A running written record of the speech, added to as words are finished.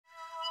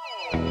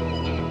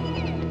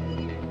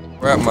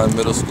We're at my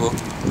middle school,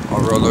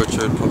 Royal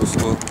Orchard Public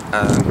School,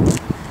 and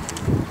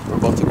we're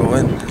about to go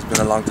in. It's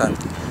been a long time.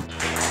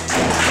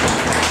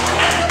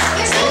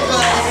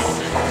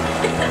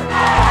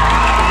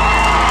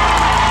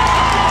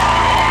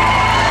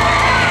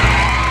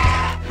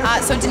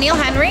 So Doneil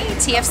Henry,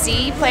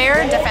 TFC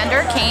player,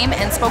 defender, came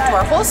and spoke to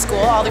our whole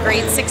school, all the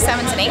grades 6,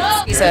 7s, and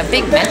 8s. He's a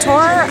big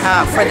mentor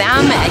for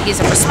them.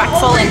 He's a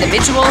respectful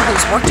individual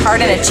who's worked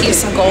hard and achieved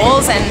some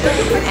goals, and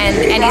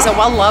he's a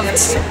well-loved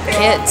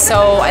kid.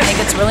 So I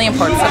think it's really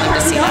important for them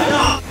to see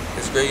that.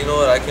 It's great, you know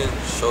what, I can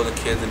show the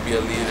kids and be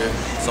a leader,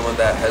 someone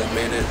that has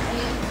made it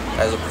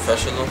as a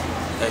professional,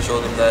 and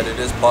show them that it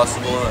is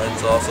possible, and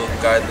to also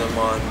guide them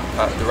on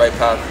the right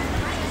path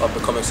of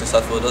becoming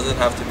successful. It doesn't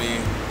have to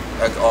be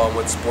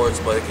with sports,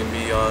 but it can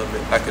be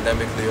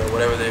academically or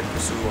whatever they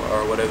pursue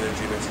or whatever their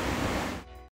dream is.